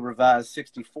new revised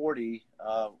 60/40,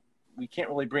 we can't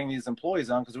really bring these employees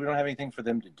on because we don't have anything for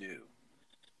them to do.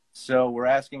 So we're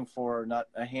asking for not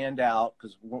a handout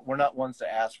because we're not ones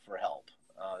to ask for help.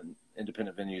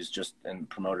 Independent venues and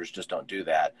promoters just don't do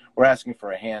that. We're asking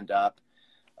for a hand up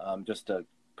just to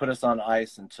put us on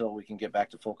ice until we can get back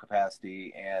to full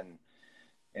capacity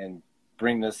and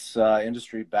bring this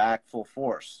industry back full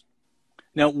force.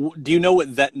 Now, do you know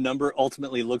what that number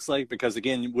ultimately looks like? Because,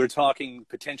 again, we're talking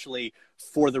potentially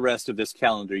for the rest of this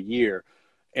calendar year.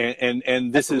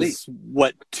 And this is,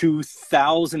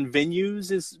 2,000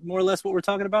 venues is more or less what we're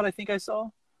talking about, I think I saw?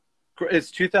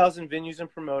 It's 2,000 venues and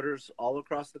promoters all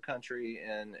across the country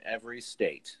in every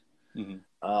state. Mm-hmm.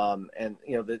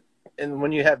 And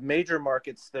when you have major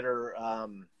markets that are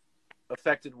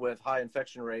affected with high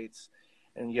infection rates,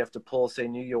 and you have to pull, say,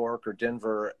 New York or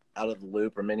Denver out of the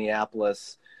loop or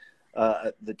Minneapolis,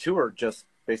 the tour just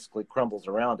basically crumbles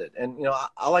around it. And,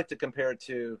 I like to compare it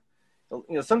to,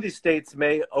 some of these states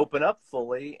may open up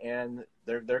fully and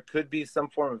there could be some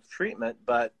form of treatment,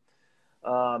 but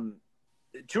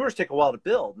tours take a while to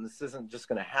build, and this isn't just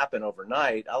going to happen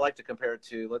overnight. I like to compare it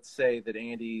to, let's say that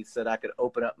Andy said I could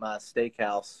open up my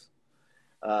steakhouse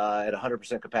at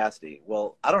 100% capacity.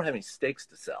 Well, I don't have any steaks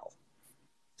to sell.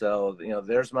 So,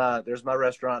 there's my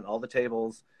restaurant and all the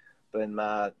tables, but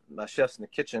my chefs in the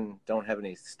kitchen don't have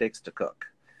any steaks to cook.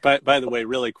 By the way,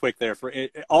 really quick there, for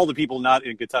all the people not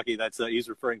in Kentucky, he's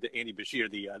referring to Andy Beshear,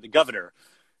 the governor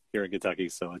here in Kentucky.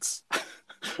 So it's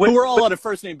who we're all on a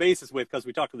first name basis with because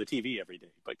we talk to the TV every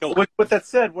day. But go on. With that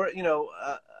said,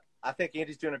 I think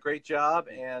Andy's doing a great job.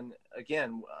 And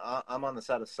again, I'm on the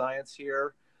side of science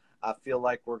here. I feel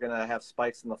like we're going to have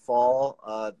spikes in the fall.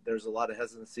 There's a lot of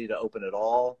hesitancy to open it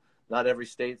all. Not every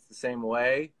state's the same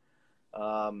way.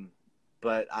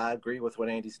 But I agree with what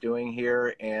Andy's doing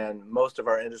here. And most of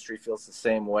our industry feels the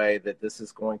same way, that this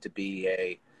is going to be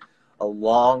a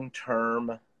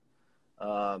long-term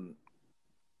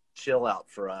chill out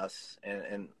for us.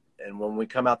 And when we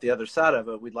come out the other side of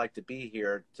it, we'd like to be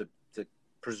here to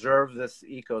preserve this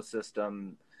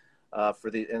ecosystem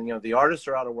the artists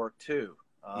are out of work too.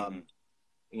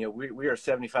 We are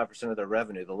 75% of their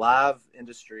revenue. The live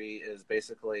industry is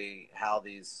basically how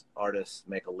these artists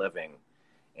make a living.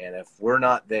 And if we're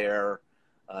not there,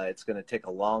 it's going to take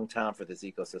a long time for this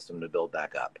ecosystem to build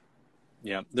back up.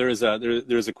 Yeah, there's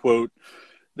a quote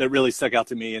that really stuck out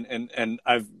to me, and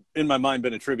I've in my mind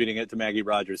been attributing it to Maggie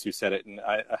Rogers, who said it, and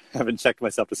I haven't checked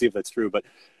myself to see if that's true, but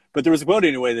there was a quote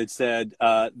anyway that said,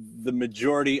 the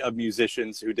majority of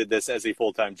musicians who did this as a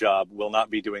full-time job will not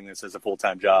be doing this as a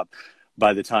full-time job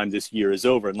by the time this year is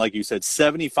over. And like you said,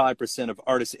 75% of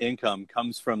artists' income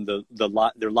comes from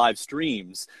their live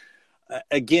streams.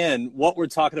 Again, what we're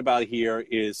talking about here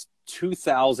is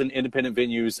 2,000 independent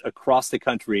venues across the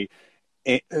country.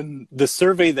 And the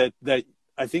survey that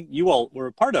I think you all were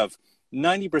a part of,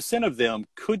 90% of them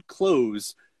could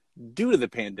close due to the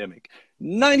pandemic.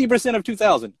 90% of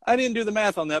 2,000. I didn't do the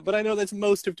math on that, but I know that's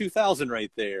most of 2,000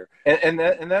 right there. And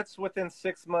that's within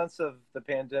 6 months of the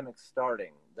pandemic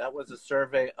starting. That was a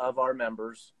survey of our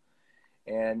members,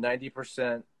 and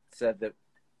 90% said that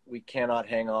we cannot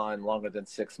hang on longer than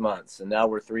 6 months. And now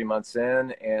we're 3 months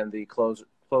in, and the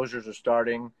closures are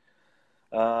starting.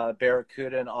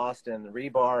 Barracuda in Austin,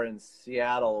 Rebar in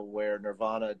Seattle, where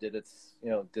Nirvana did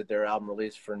their album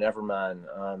release for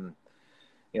Nevermind.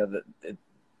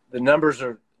 The numbers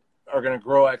are going to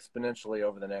grow exponentially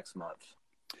over the next month.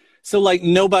 So like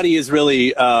nobody is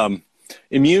really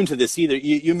immune to this either.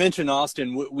 You mentioned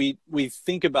Austin. We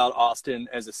think about Austin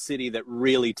as a city that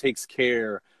really takes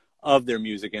care of their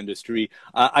music industry.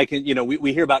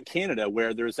 We hear about Canada,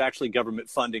 where there's actually government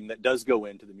funding that does go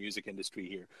into the music industry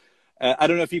here. I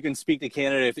don't know if you can speak to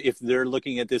Canada if they're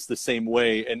looking at this the same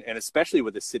way, and especially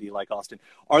with a city like Austin.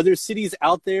 Are there cities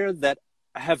out there that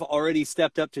have already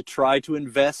stepped up to try to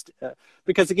invest?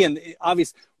 Because again,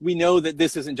 obviously, we know that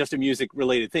this isn't just a music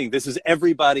related thing. This is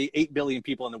everybody, 8 billion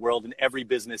people in the world, and every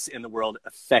business in the world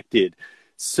affected.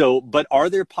 So, but are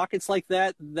there pockets like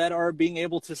that are being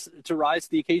able to rise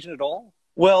to the occasion at all?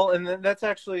 Well, and that's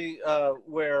actually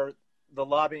where the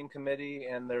lobbying committee,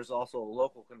 and there's also a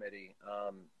local committee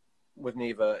with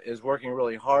NEVA, is working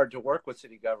really hard to work with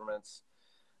city governments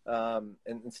and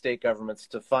state governments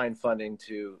to find funding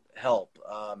to help.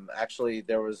 Actually,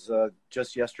 there was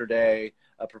just yesterday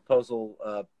a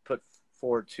proposal put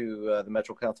forward to the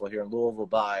Metro Council here in Louisville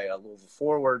by Louisville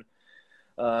Forward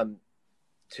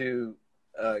to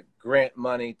grant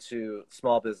money to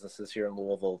small businesses here in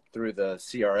Louisville through the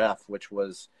CRF, which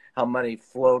was how money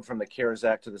flowed from the CARES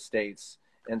Act to the states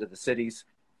into the cities.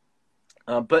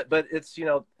 But it's,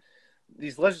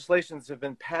 these legislations have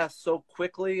been passed so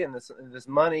quickly, and this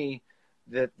money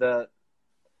that the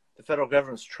federal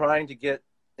government's trying to get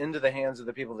into the hands of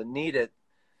the people that need it,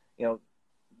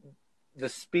 the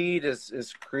speed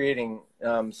is creating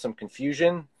some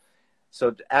confusion.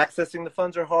 So accessing the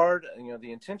funds are hard.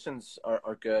 The intentions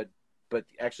are good, but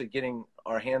actually getting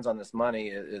our hands on this money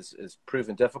is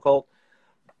proven difficult.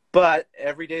 But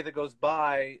every day that goes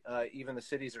by, even the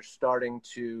cities are starting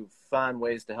to find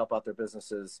ways to help out their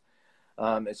businesses.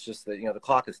 It's just that, the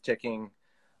clock is ticking.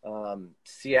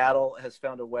 Seattle has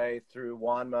found a way through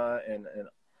WANMA, and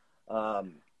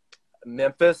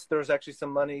Memphis, there's actually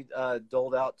some money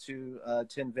doled out to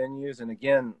 10 venues. And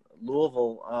again,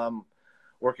 Louisville,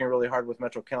 working really hard with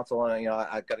Metro Council. And,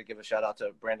 I've got to give a shout out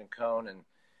to Brandon Cohn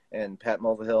and Pat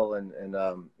Mulvihill and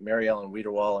Mary Ellen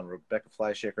Wiederwall and Rebecca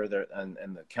Fleischaker there, and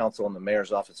the council and the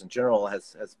mayor's office in general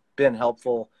has been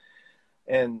helpful.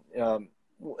 And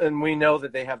we know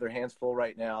that they have their hands full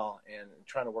right now and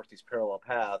trying to work these parallel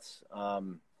paths.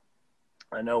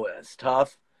 I know it's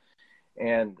tough,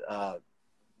 and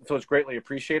so it's greatly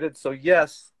appreciated. So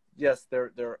yes,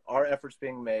 there are efforts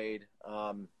being made.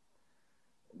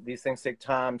 These things take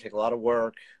time, take a lot of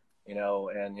work,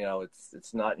 and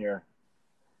it's not your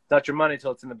money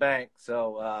till it's in the bank.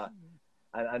 So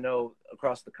I know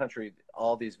across the country,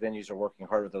 all these venues are working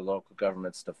hard with their local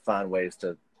governments to find ways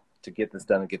to get this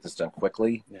done and get this done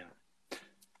quickly. Yeah.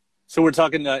 So we're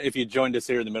talking, if you joined us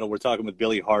here in the middle, we're talking with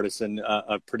Billy Hardison,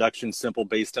 a production simple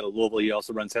based out of Louisville. He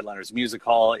also runs Headliners Music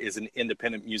Hall, is an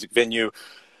independent music venue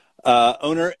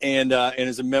owner, and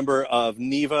is a member of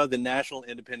NIVA, the National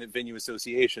Independent Venue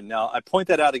Association. Now, I point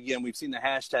that out again. We've seen the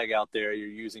hashtag out there you're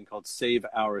using called Save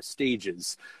Our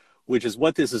Stages, which is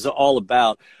what this is all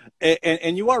about.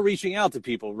 And you are reaching out to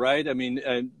people, right? I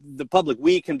mean, the public,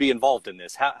 we can be involved in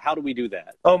this. How do we do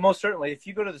that? Oh, most certainly. If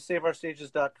you go to the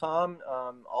saveourstages.com,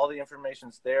 all the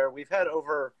information's there. We've had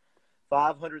over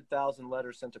 500,000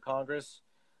 letters sent to Congress.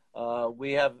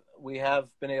 We have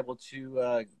been able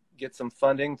to get some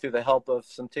funding through the help of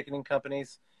some ticketing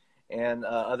companies, and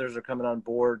others are coming on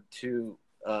board to,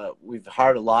 we've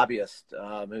hired a lobbyist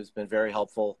who's been very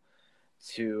helpful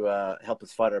to help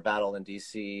us fight our battle in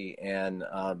DC, and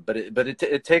but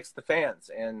it takes the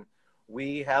fans, and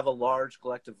we have a large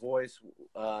collective voice.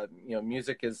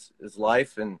 Music is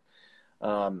life, and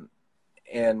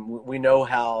we know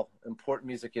how important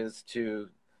music is to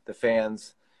the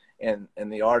fans, and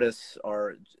the artists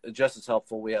are just as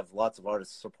helpful. We have lots of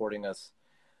artists supporting us,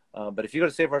 but if you go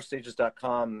to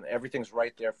saveourstages.com, everything's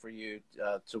right there for you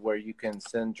to where you can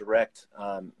send direct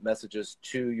messages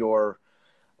to your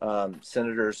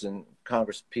senators and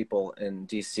Congress people in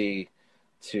D.C.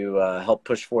 to help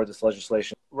push forward this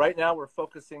legislation. Right now, we're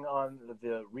focusing on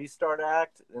the Restart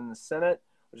Act in the Senate,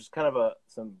 which is kind of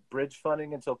some bridge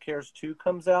funding until CARES 2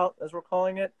 comes out, as we're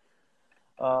calling it.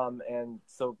 And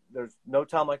so there's no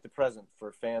time like the present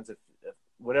for fans. If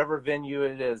whatever venue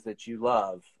it is that you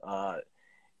love,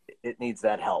 it needs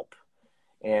that help.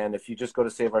 And if you just go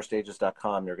to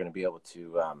saveourstages.com, you're going to be able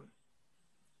to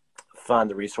find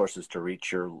the resources to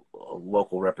reach your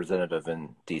local representative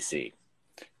in DC.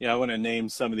 Yeah, I want to name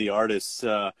some of the artists.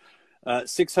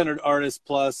 600 artists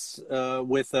plus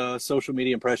with social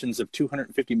media impressions of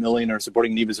 250 million are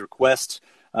supporting NIVA's request.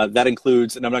 That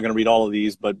includes, and I'm not going to read all of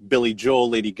these, but Billy Joel,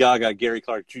 Lady Gaga, Gary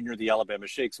Clark Jr., the Alabama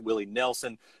Shakes, Willie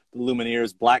Nelson, the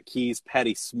Lumineers, Black Keys,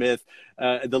 Patti Smith.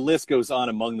 The list goes on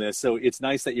among this. So it's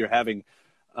nice that you're having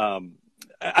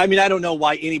I mean, I don't know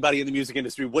why anybody in the music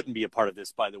industry wouldn't be a part of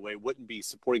this, by the way, wouldn't be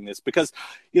supporting this, because,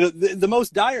 the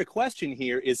most dire question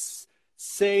here is,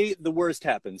 say the worst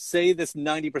happens, say this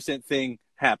 90% thing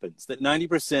happens, that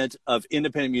 90% of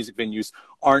independent music venues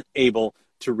aren't able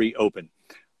to reopen.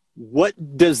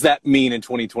 What does that mean in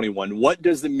 2021? What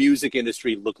does the music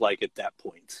industry look like at that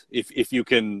point? If you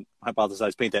can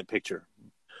hypothesize, paint that picture.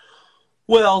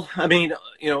 Well, I mean,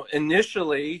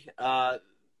 initially,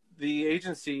 the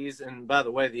agencies, and by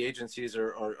the way, the agencies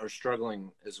are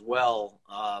struggling as well.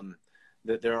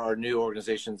 That there are new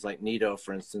organizations like NIDO,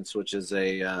 for instance, which is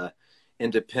a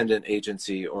independent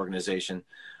agency organization.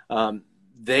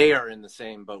 They are in the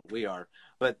same boat we are,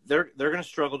 but they're going to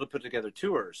struggle to put together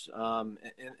tours.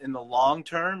 In the long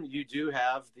term, you do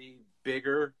have the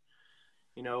bigger,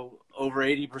 over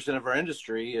 80% of our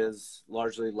industry is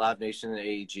largely Live Nation and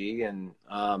AEG, and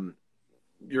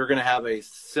you're going to have a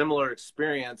similar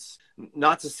experience.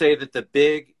 Not to say that the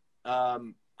big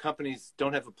companies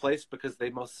don't have a place, because they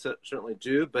most certainly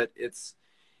do, but it's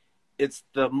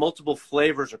the multiple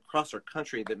flavors across our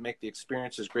country that make the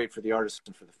experiences great for the artists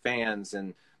and for the fans.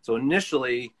 And so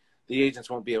initially, the agents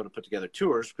won't be able to put together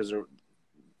tours because there are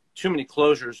too many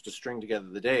closures to string together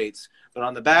the dates. But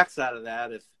on the backside of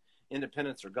that, if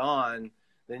independents are gone,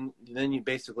 then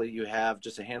you have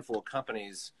just a handful of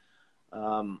companies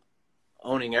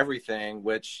owning everything,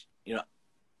 which,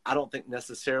 I don't think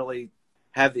necessarily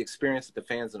have the experience that the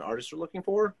fans and artists are looking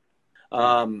for.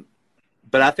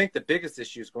 But I think the biggest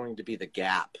issue is going to be the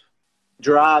gap.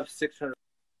 Drive 600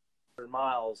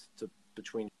 miles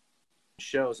between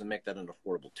shows and make that an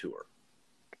affordable tour.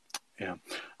 Yeah,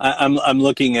 I'm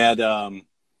looking at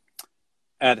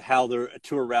how the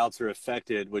tour routes are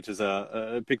affected, which is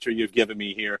a picture you've given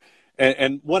me here,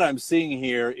 and what I'm seeing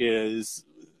here is,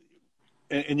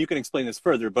 and you can explain this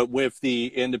further, but with the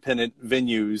independent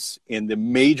venues in the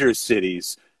major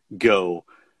cities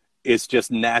it's just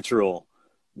natural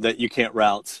that you can't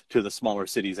route to the smaller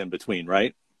cities in between,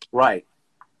 right? Right.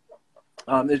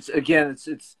 It's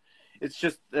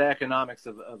just the economics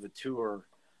of a tour,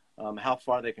 how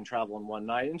far they can travel in one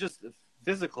night, and just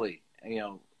physically,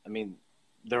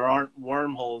 there aren't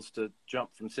wormholes to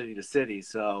jump from city to city.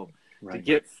 So right. To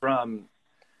get from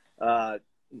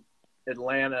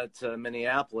Atlanta to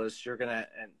Minneapolis, you're going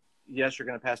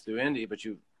to pass through Indy, but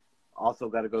you also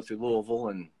got to go through Louisville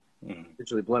and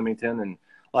usually Bloomington and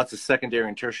lots of secondary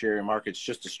and tertiary markets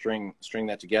just to string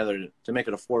that together to make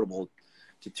it affordable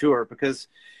to tour, because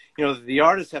the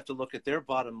artists have to look at their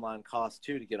bottom line costs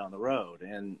too to get on the road,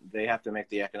 and they have to make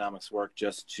the economics work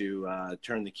just to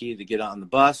turn the key to get on the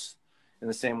bus in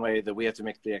the same way that we have to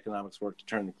make the economics work to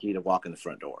turn the key to walk in the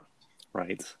front door.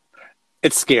 Right.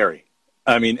 It's scary.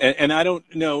 I mean, and I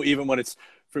don't know even what it's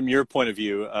from your point of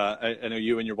view. I know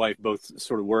you and your wife both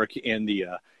sort of work in the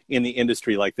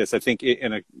industry like this. I think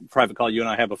in a private call you and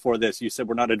I had before this, you said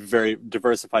we're not a very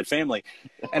diversified family.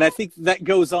 And I think that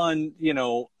goes on,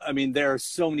 I mean, there are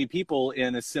so many people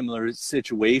in a similar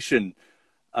situation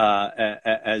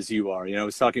as you are. I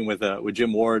was talking with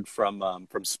Jim Ward from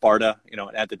Sparta,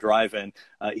 at the drive-in.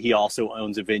 He also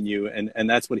owns a venue, and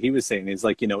that's what he was saying. Is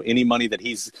like, any money that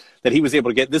he was able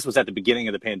to get. This was at the beginning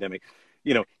of the pandemic.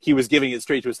 He was giving it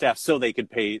straight to his staff so they could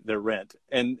pay their rent.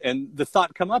 And the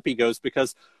thought come up, he goes,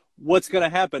 because what's going to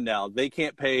happen now? They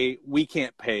can't pay. We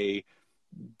can't pay.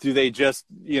 Do they just,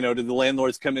 do the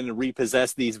landlords come in and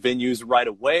repossess these venues right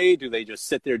away? Do they just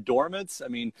sit there dormant? I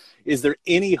mean, is there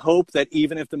any hope that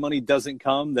even if the money doesn't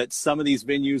come, that some of these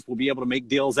venues will be able to make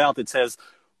deals out that says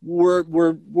we're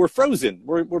frozen,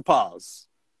 we're paused?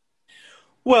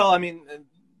 Well, I mean,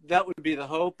 that would be the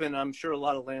hope, and I'm sure a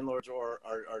lot of landlords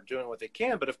are doing what they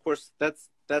can. But of course, that's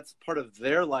part of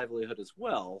their livelihood as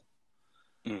well.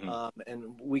 Mm-hmm.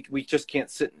 And we just can't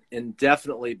sit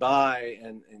indefinitely by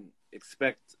and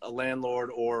expect a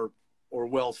landlord or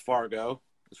Wells Fargo,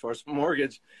 as far as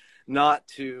mortgage, not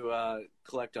to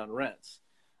collect on rents.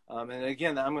 And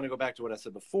again, I'm going to go back to what I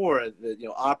said before, that,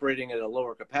 operating at a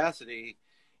lower capacity,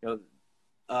 the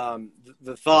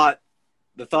thought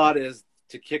is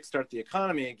to kickstart the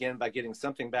economy again by getting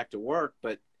something back to work.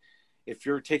 But if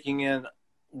you're taking in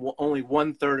only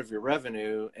 1/3 of your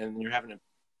revenue and you're having to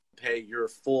pay your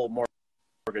full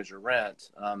mortgage or rent,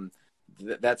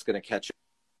 that's going to catch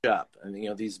up. And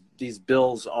these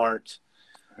bills aren't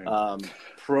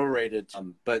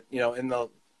prorated, but go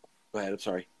ahead. I'm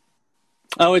sorry.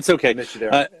 Oh, it's okay. I missed you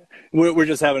there. We're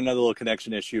just having another little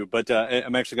connection issue, but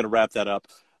I'm actually going to wrap that up.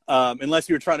 Unless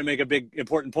you were trying to make a big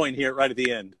important point here right at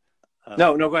the end.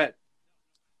 No, go ahead.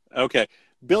 Okay.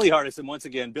 Billy Hardison, once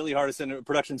again, Billy Hardison,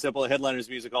 Production Simple, Headliners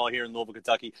Music Hall here in Louisville,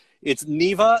 Kentucky. It's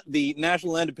NIVA, the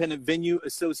National Independent Venue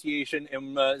Association,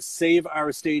 and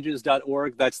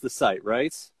SaveOurStages.org. That's the site,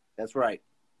 right? That's right.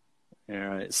 All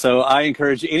right. So I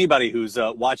encourage anybody who's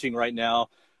watching right now,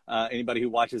 anybody who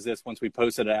watches this once we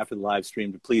post it after the live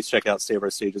stream, to please check out Save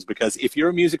Our Stages, because if you're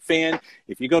a music fan,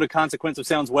 if you go to Consequence of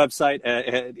Sound's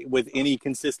website with any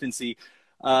consistency,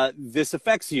 this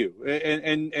affects you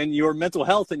and your mental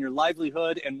health and your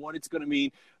livelihood and what it's going to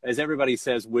mean. As everybody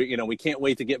says, we can't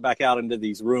wait to get back out into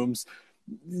these rooms.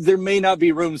 There may not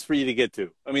be rooms for you to get to.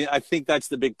 I mean, I think that's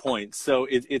the big point. So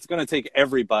it's going to take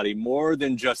everybody, more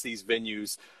than just these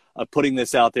venues, putting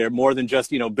this out there, more than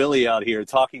just, Billy out here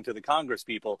talking to the Congress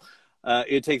people.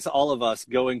 It takes all of us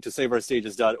going to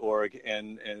SaveOurStages.org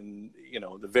and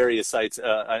the various sites.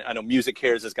 I know Music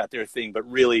Cares has got their thing, but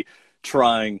really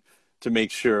trying to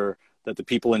make sure that the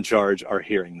people in charge are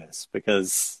hearing this,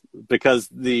 because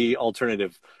the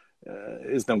alternative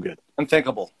is no good.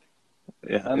 Unthinkable.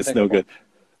 Yeah, it's no good.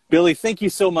 Billy, thank you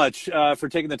so much for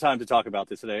taking the time to talk about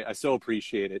this today. I so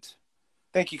appreciate it.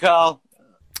 Thank you, Kyle.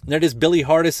 That is Billy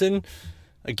Hardison.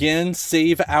 Again,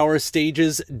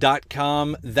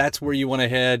 SaveOurStages.com. That's where you want to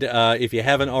head. If you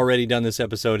haven't already done this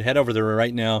episode, head over there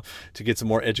right now to get some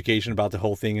more education about the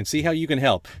whole thing and see how you can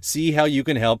help. See how you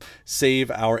can help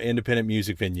save our independent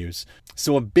music venues.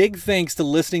 So a big thanks to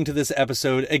listening to this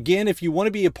episode. Again, if you want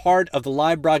to be a part of the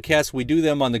live broadcast, we do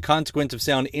them on the Consequence of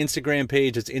Sound Instagram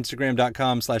page. It's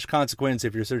Instagram.com/consequence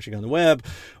if you're searching on the web.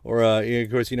 Or, of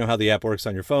course, you know how the app works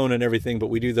on your phone and everything, but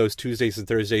we do those Tuesdays and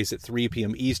Thursdays at 3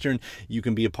 p.m. Eastern. You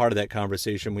can be a part of that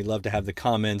conversation. We love to have the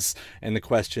comments and the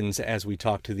questions as we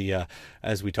talk to the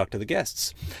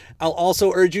guests. I'll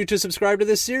also urge you to subscribe to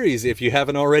this series if you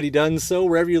haven't already done so.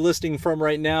 Wherever you're listening from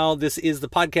right now, this is the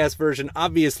podcast version.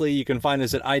 Obviously, you can find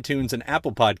us at iTunes and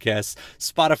Apple Podcasts,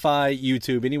 Spotify,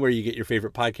 YouTube, anywhere you get your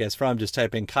favorite podcast from. Just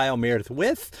type in Kyle Meredith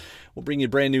with. We'll bring you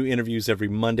brand new interviews every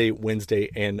Monday, Wednesday,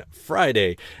 and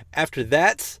Friday. After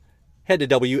that, head to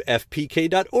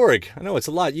WFPK.org. I know it's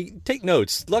a lot. You can take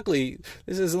notes. Luckily,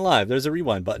 this isn't live. There's a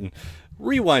rewind button.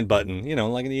 Like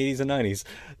in the 80s and 90s.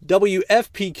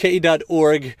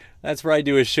 WFPK.org. That's where I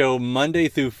do a show Monday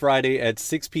through Friday at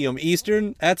 6 p.m.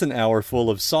 Eastern. That's an hour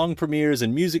full of song premieres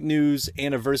and music news,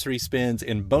 anniversary spins,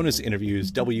 and bonus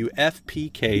interviews.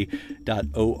 WFPK.org.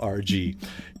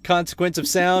 Consequence of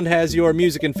Sound has your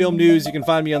music and film news. You can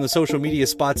find me on the social media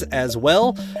spots as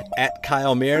well, at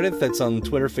Kyle Meredith. That's on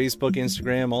Twitter, Facebook,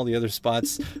 Instagram, all the other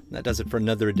spots. That does it for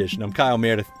another edition. I'm Kyle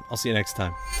Meredith. I'll see you next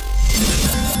time.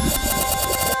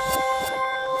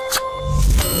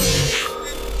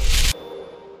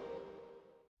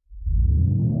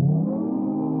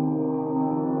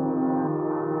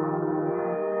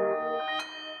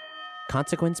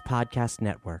 Consequence Podcast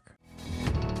Network.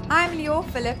 I'm Lior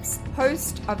Phillips,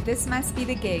 host of This Must Be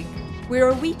the Gig. We're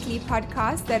a weekly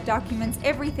podcast that documents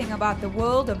everything about the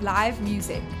world of live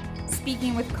music,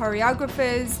 speaking with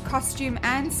choreographers, costume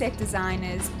and set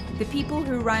designers, the people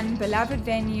who run beloved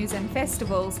venues and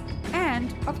festivals,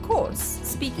 and, of course,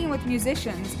 speaking with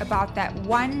musicians about that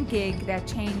one gig that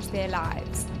changed their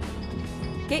lives.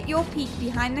 Get your peek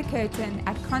behind the curtain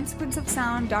at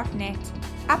consequenceofsound.net,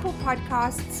 Apple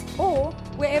Podcasts, or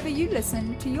wherever you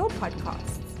listen to your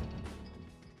podcasts.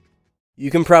 You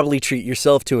can probably treat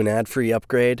yourself to an ad-free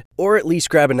upgrade, or at least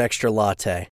grab an extra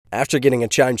latte. After getting a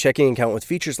Chime checking account with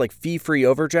features like fee-free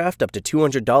overdraft up to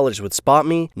 $200 with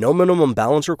SpotMe, no minimum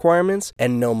balance requirements,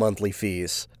 and no monthly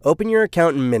fees. Open your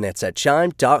account in minutes at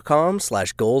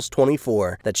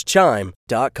chime.com/goals24. That's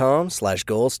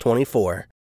chime.com/goals24.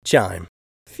 Chime.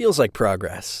 Feels like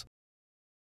progress.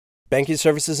 Banking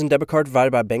services and debit card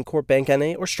provided by Bancorp Bank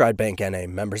N.A. or Stride Bank N.A.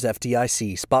 Members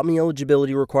FDIC. SpotMe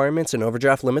eligibility requirements and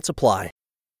overdraft limits apply.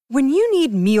 When you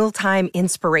need mealtime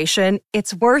inspiration,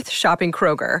 it's worth shopping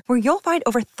Kroger, where you'll find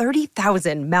over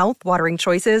 30,000 mouth-watering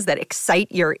choices that excite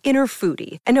your inner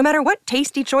foodie. And no matter what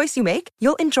tasty choice you make,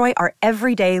 you'll enjoy our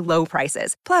everyday low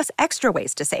prices, plus extra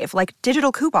ways to save, like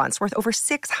digital coupons worth over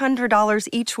 $600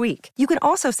 each week. You can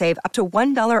also save up to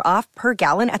 $1 off per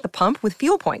gallon at the pump with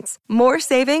fuel points. More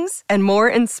savings and more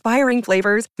inspiring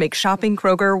flavors make shopping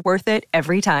Kroger worth it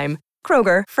every time.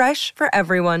 Kroger, fresh for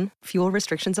everyone. Fuel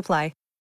restrictions apply.